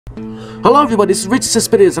Hello everybody, this is Rich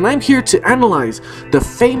Cespedes and I'm here to analyze the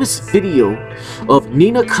famous video of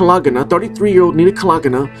Nina Kulagina, 33-year-old Nina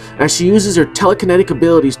Kulagina, as she uses her telekinetic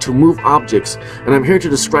abilities to move objects. And I'm here to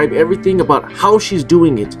describe everything about how she's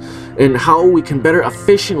doing it and how we can better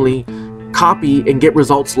efficiently copy and get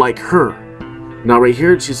results like her. Now right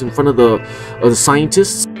here, she's in front of the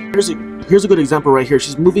scientists. Here's a good example right here.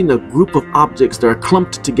 She's moving a group of objects that are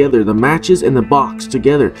clumped together, the matches and the box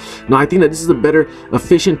together. Now I think that this is a better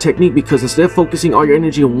efficient technique because instead of focusing all your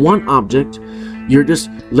energy on one object, you're just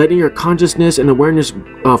letting your consciousness and awareness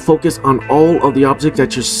focus on all of the objects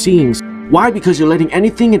that you're seeing. Why? Because you're letting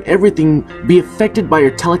anything and everything be affected by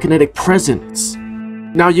your telekinetic presence.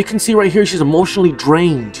 Now you can see right here she's emotionally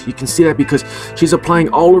drained. You can see that because she's applying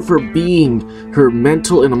all of her being, her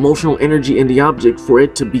mental and emotional energy in the object for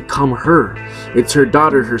it to become her. It's her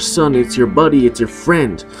daughter, her son, it's your buddy, it's your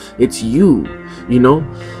friend, it's you, you know?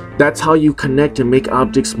 That's how you connect and make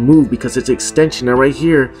objects move because it's extension. Now right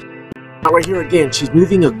here again, she's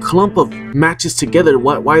moving a clump of matches together.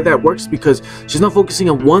 Why that works? Because she's not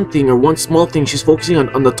focusing on one thing or one small thing. She's focusing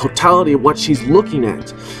on the totality of what she's looking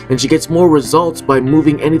at. And she gets more results by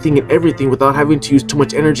moving anything and everything without having to use too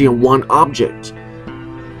much energy on one object.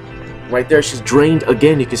 Right there, she's drained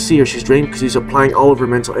again. You can see her. She's drained because she's applying all of her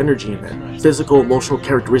mental energy in that. Physical, emotional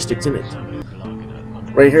characteristics in it.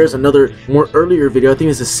 Right here is another more earlier video. I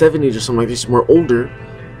think it's the 70s or something like this. More older.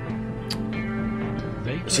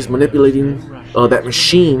 She's manipulating that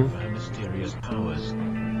machine.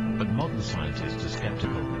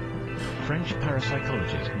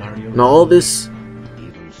 Now all this,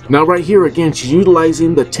 now right here again, she's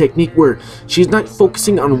utilizing the technique where she's not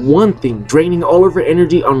focusing on one thing, draining all of her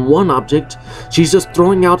energy on one object. She's just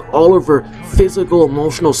throwing out all of her physical,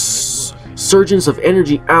 emotional surges of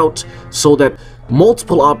energy out so that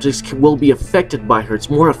multiple objects will be affected by her. It's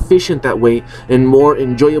more efficient that way and more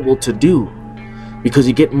enjoyable to do. Because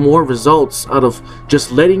you get more results out of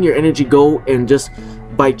just letting your energy go and just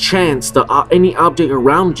by chance any object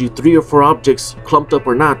around you, 3 or 4 objects clumped up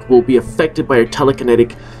or not, will be affected by your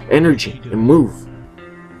telekinetic energy and move.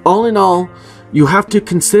 All in all, you have to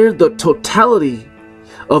consider the totality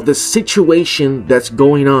of the situation that's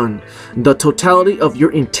going on, the totality of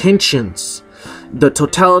your intentions, the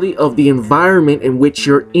totality of the environment in which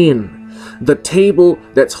you're in. The table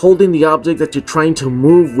that's holding the object that you're trying to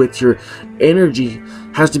move with your energy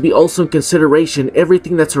has to be also in consideration.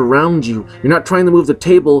 Everything that's around you. You're not trying to move the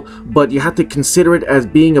table, but you have to consider it as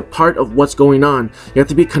being a part of what's going on. You have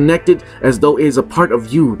to be connected as though it is a part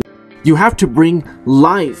of you. You have to bring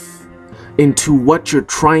life into what you're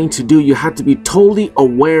trying to do. You have to be totally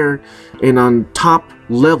aware and on top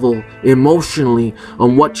level emotionally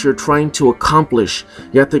on what you're trying to accomplish.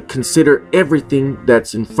 You have to consider everything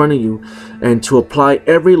that's in front of you and to apply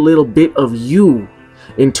every little bit of you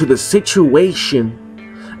into the situation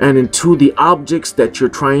and into the objects that you're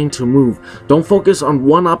trying to move. Don't focus on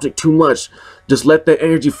one object too much. Just let that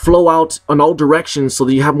energy flow out in all directions so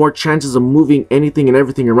that you have more chances of moving anything and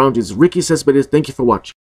everything around you. It's Ricky Cespedes. Thank you for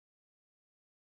watching.